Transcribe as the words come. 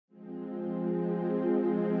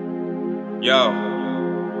Yo,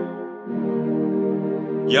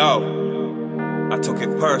 I took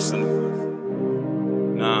it personal.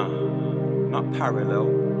 Nah, not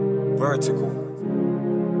parallel, vertical.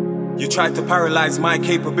 You tried to paralyze my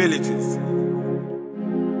capabilities.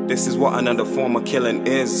 This is what another form of killing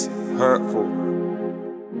is, hurtful.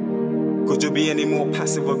 Could you be any more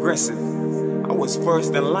passive-aggressive? I was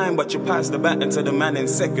first in line, but you passed the baton to the man in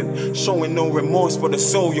second, showing no remorse for the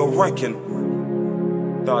soul you're wrecking.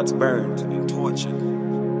 Thoughts burned and tortured.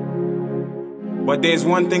 But there's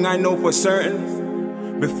one thing I know for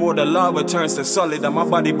certain. Before the lava turns to solid and my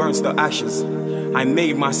body burns to ashes, I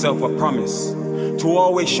made myself a promise to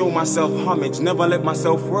always show myself homage, never let my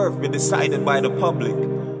self-worth be decided by the public.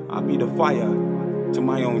 I'll be the fire to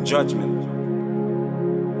my own judgment.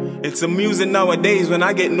 It's amusing nowadays when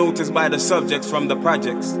I get noticed by the subjects from the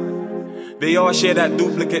projects. They all share that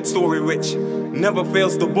duplicate story which never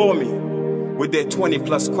fails to bore me, with their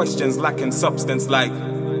 20+ questions lacking substance like,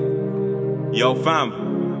 yo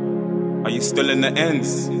fam, are you still in the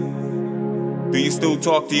ends? Do you still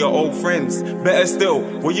talk to your old friends? Better still,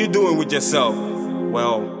 what you doing with yourself?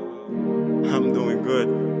 Well, I'm doing good.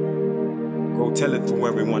 Go tell it to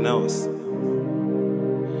everyone else.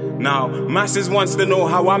 Now, masses wants to know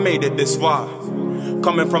how I made it this far.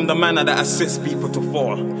 Coming from the manner that assists people to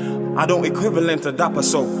fall. I don't equivalent to dapper,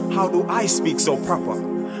 so how do I speak so proper?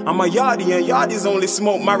 I'm a yardie and yardies only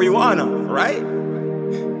smoke marijuana, right?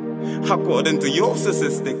 According to your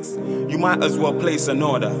statistics, you might as well place an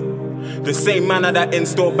order. The same manner that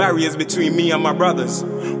installed barriers between me and my brothers.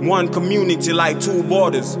 One community like two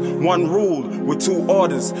borders. One rule with two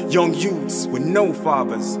orders. Young youths with no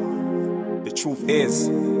fathers. The truth is,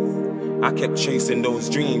 I kept chasing those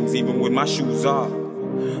dreams even with my shoes off.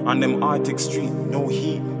 On them Arctic streets, no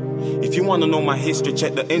heat. If you want to know my history,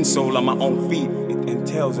 check the insole on my own feet. It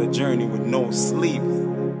entails a journey with no sleep.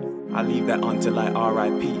 I leave that until I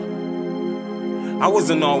R.I.P. I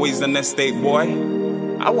wasn't always an estate boy.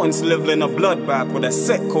 I once lived in a bloodbath with a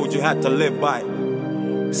set code you had to live by.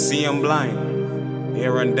 Seeing blind,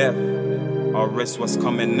 hearing deaf, or risk what's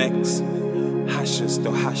coming next. Hashes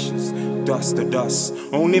to hashes, dust to dust.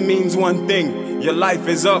 Only means one thing, your life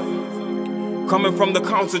is up. Coming from the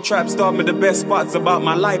council traps taught me the best parts about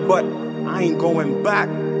my life, but I ain't going back.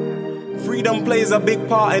 Freedom plays a big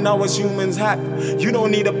part in how us humans act. You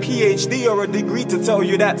don't need a PhD or a degree to tell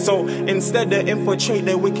you that, so instead they infiltrate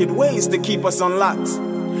their wicked ways to keep us unlocked.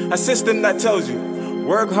 A system that tells you,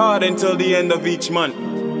 work hard until the end of each month,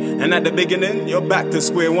 and at the beginning, you're back to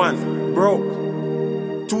square one,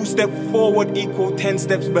 broke. 2 steps forward equal 10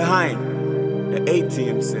 steps behind. The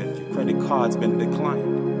ATM said your credit card's been declined.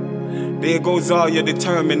 There goes all your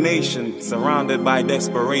determination, surrounded by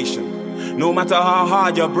desperation. No matter how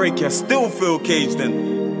hard you break, you still feel caged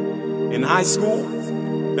in. In high school,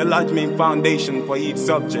 they lodged me in foundation for each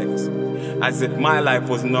subject, as if my life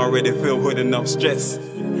wasn't already filled with enough stress.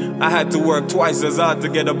 I had to work twice as hard to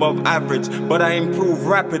get above average, but I improved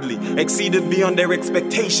rapidly, exceeded beyond their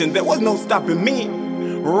expectations. There was no stopping me.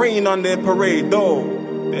 Rain on their parade, though.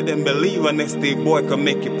 They didn't believe an estate boy could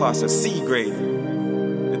make it past a C grade.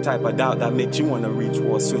 The type of doubt that makes you want to reach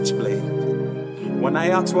for a switchblade. When I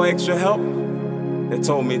asked for extra help, they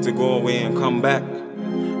told me to go away and come back.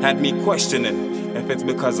 Had me questioning if it's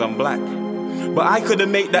because I'm black. But I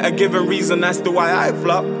couldn't make that a given reason as to why I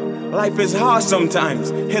flop. Life is hard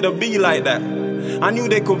sometimes, it'll be like that. I knew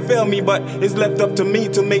they could fail me, but it's left up to me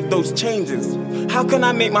to make those changes. How can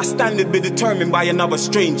I make my standard be determined by another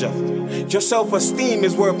stranger? Your self-esteem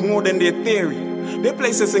is worth more than their theory. They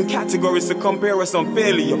place us in categories to compare us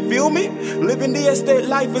unfairly, you feel me? Living the estate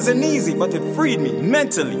life isn't easy, but it freed me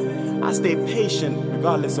mentally. I stayed patient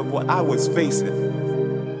regardless of what I was facing.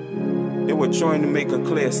 They were trying to make a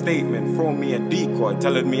clear statement, throw me a decoy,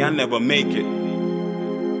 telling me I never make it.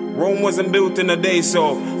 Rome wasn't built in a day,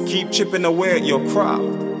 so keep chipping away at your craft.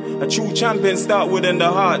 A true champion starts within the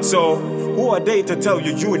heart, so who are they to tell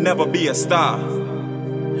you you would never be a star?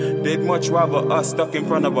 They'd much rather us stuck in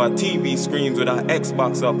front of our TV screens with our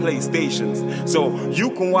Xbox or PlayStations. So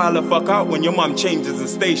you can wild the fuck out when your mom changes the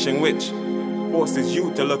station, which forces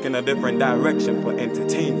you to look in a different direction for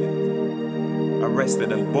entertainment.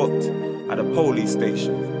 Arrested and booked at a police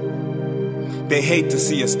station. They hate to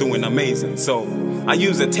see us doing amazing, so I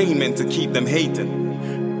use attainment to keep them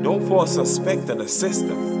hating. Don't fall suspect of the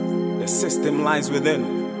system. The system lies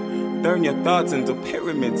within. Turn your thoughts into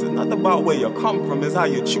pyramids. It's not about where you come from, it's how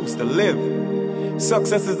you choose to live.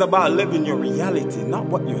 Success is about living your reality, not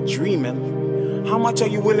what you're dreaming. How much are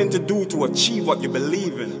you willing to do to achieve what you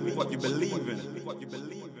believe in?